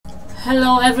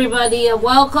Hello everybody, and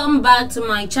welcome back to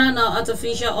my channel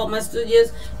Artificial of my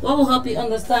studios, what will help you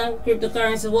understand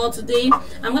cryptocurrency. Well, today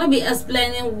I'm going to be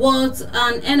explaining what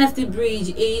an NFT bridge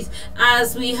is,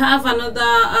 as we have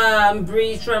another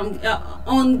bridge from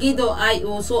on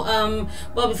gateio. So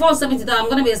but before stepping to that, I'm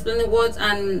going to be explaining what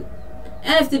an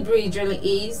NFT bridge really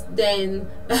is.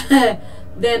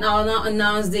 Then I'll now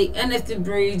announce the NFT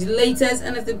bridge, latest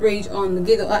NFT bridge on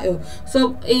gateio.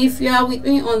 So if you are with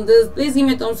me on this, please give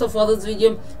me a thumbs up for this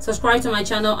video, subscribe to my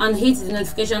channel, and hit the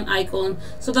notification icon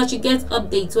so that you get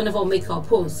updates whenever I make a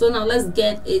post. So now let's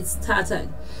get it started.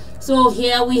 So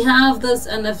here we have this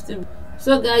NFT.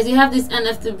 So guys, you have this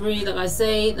NFT bridge, like I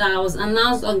say, that was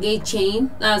announced on GateChain.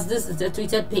 This is the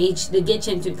Twitter page, the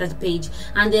GateChain Twitter page,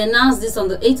 and they announced this on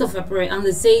the 8th of April, and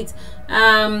they said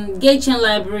GateChain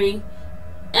library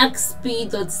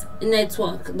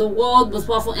xp.network, the world most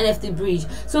powerful NFT bridge.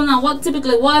 So now what an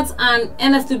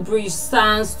NFT bridge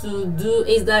stands to do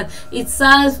is that it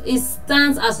stands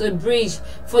as a bridge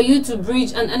for you to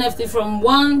bridge an NFT from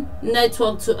one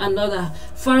network to another.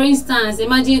 For instance,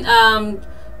 imagine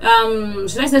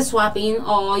should I say swapping,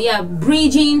 or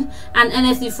bridging an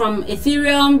NFT from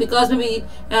Ethereum, because maybe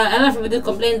a lot of people do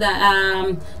complain that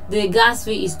the gas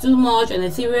fee is too much on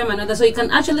Ethereum and other. So you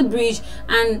can actually bridge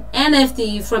an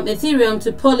NFT from Ethereum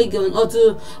to Polygon,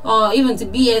 or even to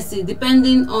BSC,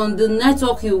 depending on the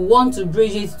network you want to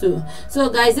bridge it to. So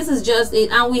guys, this is just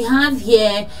it, and we have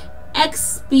here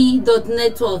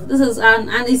xp.network. This is and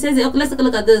it says, okay, let's take a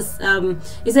look at this.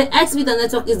 It says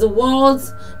xp.network is the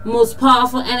world's most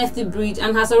powerful NFT bridge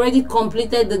and has already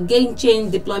completed the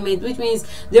GateChain deployment, which means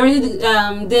they already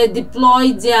they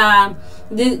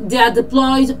are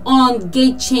deployed on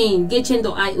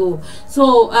gatechain.io.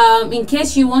 So in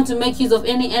case you want to make use of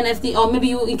any NFT, or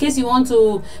maybe in case you want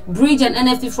to bridge an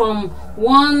NFT from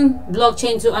one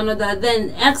blockchain to another, then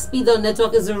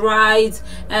xp.network is the right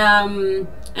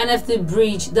NFT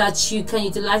bridge that you can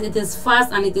utilize. It is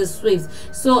fast and it is swift.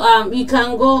 So you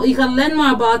can learn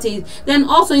more about it. Then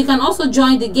also you can also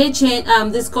join the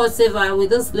GateChain Discord server with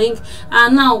this link.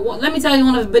 And now let me tell you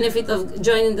one of the benefits of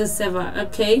joining this server.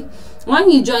 Okay,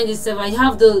 when you join this server, you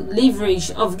have the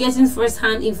leverage of getting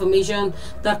first-hand information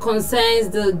that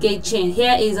concerns the GateChain.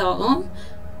 Here is our own.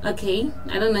 Okay,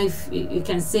 I don't know if you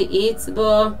can see it,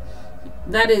 but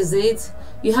that is it.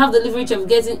 You have the leverage of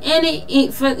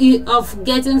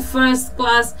getting first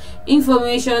class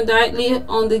information directly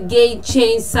on the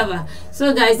GateChain server.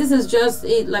 So guys, this is just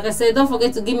it. Like I said, don't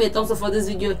forget to give me a thumbs up for this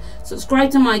video,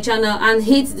 subscribe to my channel, and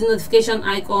hit the notification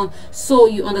icon so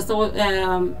you understand what,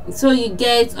 so you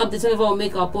get updates whenever I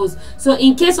make our post. So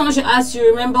in case someone should ask you,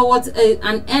 remember what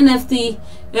an NFT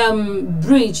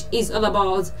bridge is all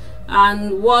about,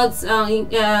 and what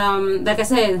like I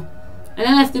said, an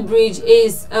NFT bridge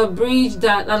is a bridge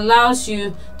that allows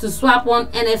you to swap an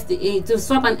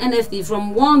NFT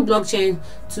from one blockchain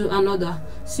to another.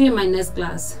 See you in my next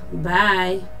class.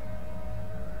 Bye.